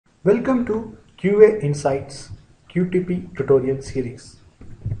Welcome to QA Insights QTP tutorial series.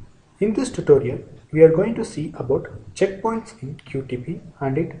 In this tutorial, we are going to see about checkpoints in QTP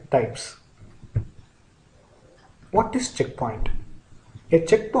and its types. What is checkpoint? A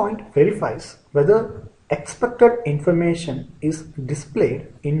checkpoint verifies whether expected information is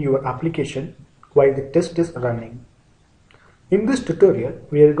displayed in your application while the test is running. In this tutorial,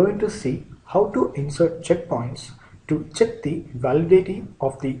 we are going to see how to insert checkpoints to check the validity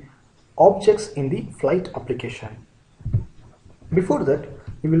of the objects in the flight application. Before that,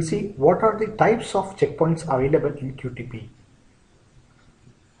 we will see what are the types of checkpoints available in QTP.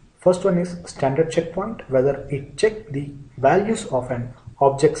 First one is standard checkpoint, whether it checks the values of an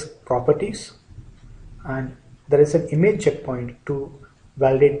object's properties, and there is an image checkpoint to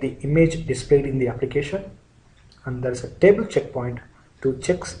validate the image displayed in the application, and there is a table checkpoint to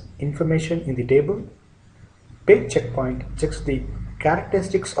check information in the table. Page checkpoint checks the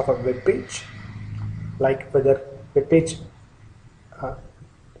characteristics of a web page, like whether web page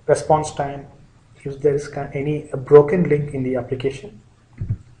response time, if there is any broken link in the application.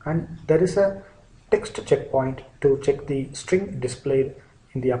 And there is a text checkpoint to check the string displayed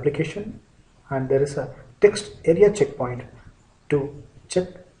in the application, and there is a text area checkpoint to check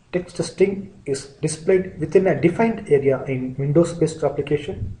text string is displayed within a defined area in Windows-based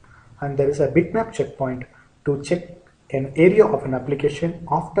application, and there is a bitmap checkpoint to check an area of an application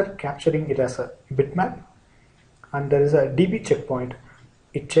after capturing it as a bitmap, and there is a DB checkpoint.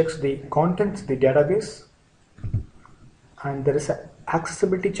 It checks the contents of the database, and there is an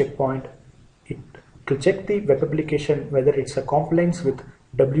accessibility checkpoint to check the web application whether it's a compliance with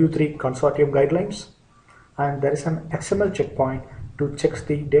W3 consortium guidelines, and there is an XML checkpoint to check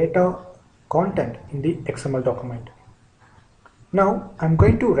the data content in the XML document. Now I'm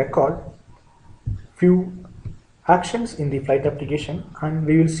going to record few actions in the flight application, and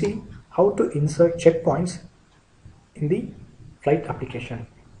we will see how to insert checkpoints in the flight application.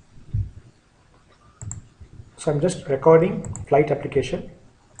 So I'm just recording flight application.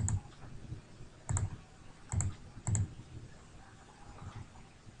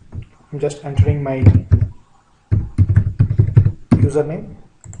 I'm just entering my username,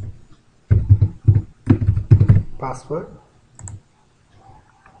 password.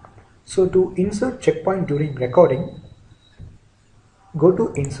 So to insert checkpoint during recording, go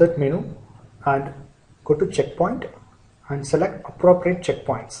to insert menu and go to checkpoint and select appropriate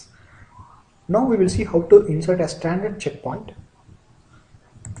checkpoints. Now we will see how to insert a standard checkpoint.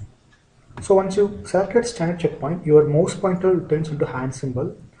 So once you selected standard checkpoint, your mouse pointer turns into hand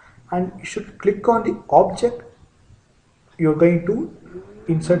symbol, and you should click on the object you're going to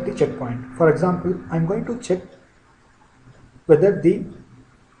insert the checkpoint. For example, I'm going to check whether the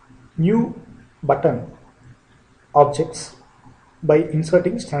new button objects by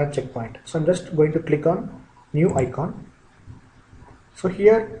inserting standard checkpoint. So I'm just going to click on new icon. So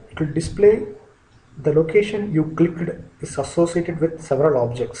here it will display the location you clicked is associated with several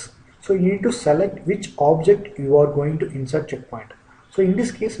objects. So you need to select which object you are going to insert checkpoint. So in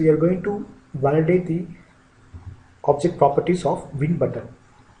this case, we are going to validate the object properties of Win button.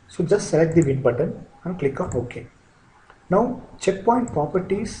 So just select the Win button and click on OK. Now checkpoint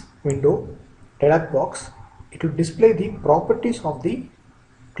properties window dialog box, it will display the properties of the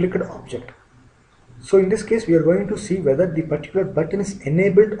clicked object. So in this case, we are going to see whether the particular button is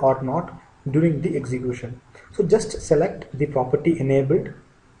enabled or not during the execution. So just select the property enabled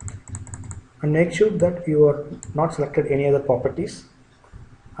and make sure that you are not selected any other properties,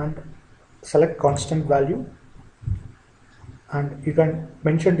 and select constant value, and you can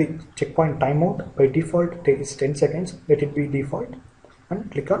mention the checkpoint timeout. By default it is 10 seconds, let it be default,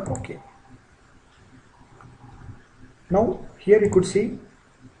 and click on OK. Now here you could see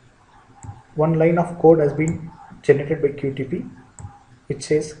one line of code has been generated by QTP. It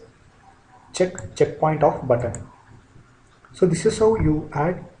says check checkpoint of button. So this is how you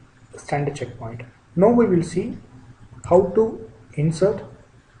add standard checkpoint. Now we will see how to insert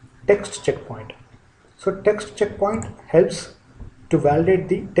text checkpoint. So text checkpoint helps to validate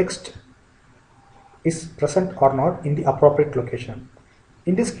the text is present or not in the appropriate location.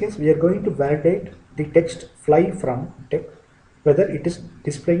 In this case, we are going to validate the text fly from text, whether it is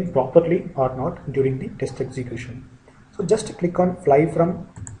displaying properly or not during the test execution. So just click on fly from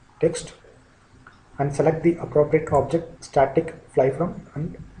text and select the appropriate object static fly from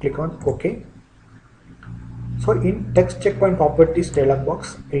and click on OK. So in text checkpoint properties dialog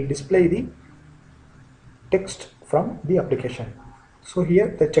box, it will display the text from the application. So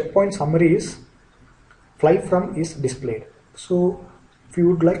here the checkpoint summary is fly from is displayed. So if you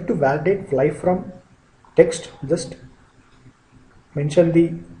would like to validate fly from text, just mention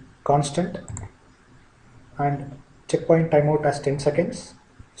the constant and checkpoint timeout as 10 seconds.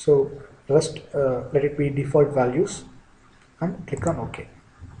 So rest let it be default values and click on OK.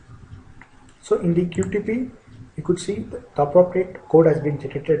 So in the QTP you could see the appropriate code has been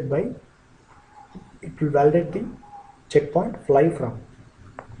generated by, it will validate the checkpoint fly from.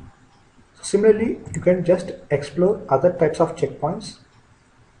 So similarly you can just explore other types of checkpoints.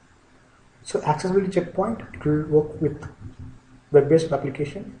 So accessibility checkpoint, it will work with web-based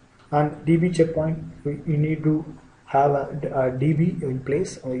application, and DB checkpoint, you need to have a DB in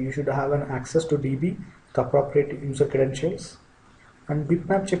place, or you should have an access to DB with appropriate user credentials. And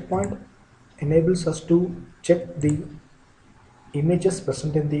bitmap checkpoint enables us to check the images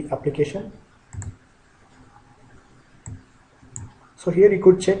present in the application. So here you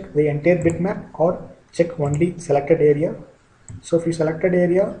could check the entire bitmap or check only selected area. So if you selected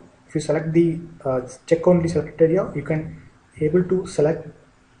area, if you select the check only selected area, you can able to select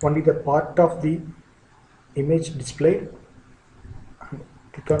only the part of the image displayed and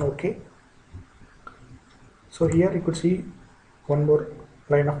click on OK. So here you could see one more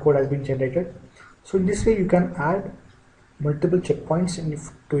line of code has been generated. So in this way you can add multiple checkpoints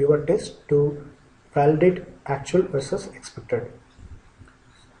to your test to validate actual versus expected.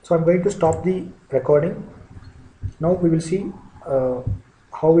 So I'm going to stop the recording. Now we will see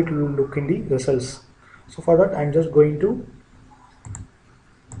how it will look in the results. So for that I'm just going to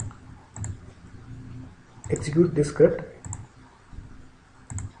execute this script.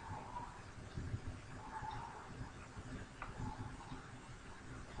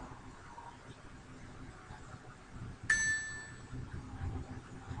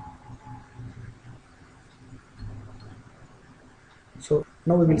 So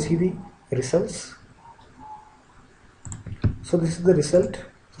now we will see the results. So this is the result.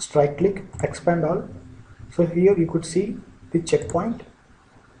 Just right click, expand all. So here you could see the checkpoint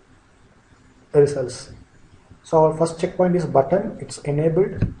results. So our first checkpoint is button, it's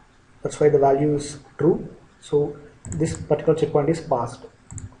enabled, that's why the value is true. So this particular checkpoint is passed,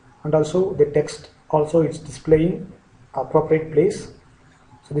 and also the text also it's displaying appropriate place,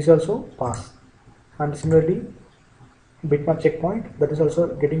 so this also passed. And similarly bitmap checkpoint, that is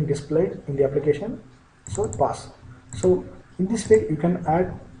also getting displayed in the application, so pass. So in this way you can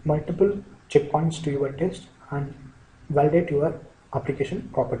add multiple checkpoints to your test and validate your application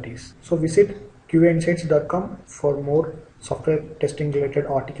properties. So visit qainsights.com for more software testing related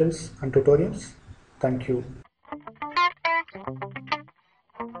articles and tutorials. Thank you.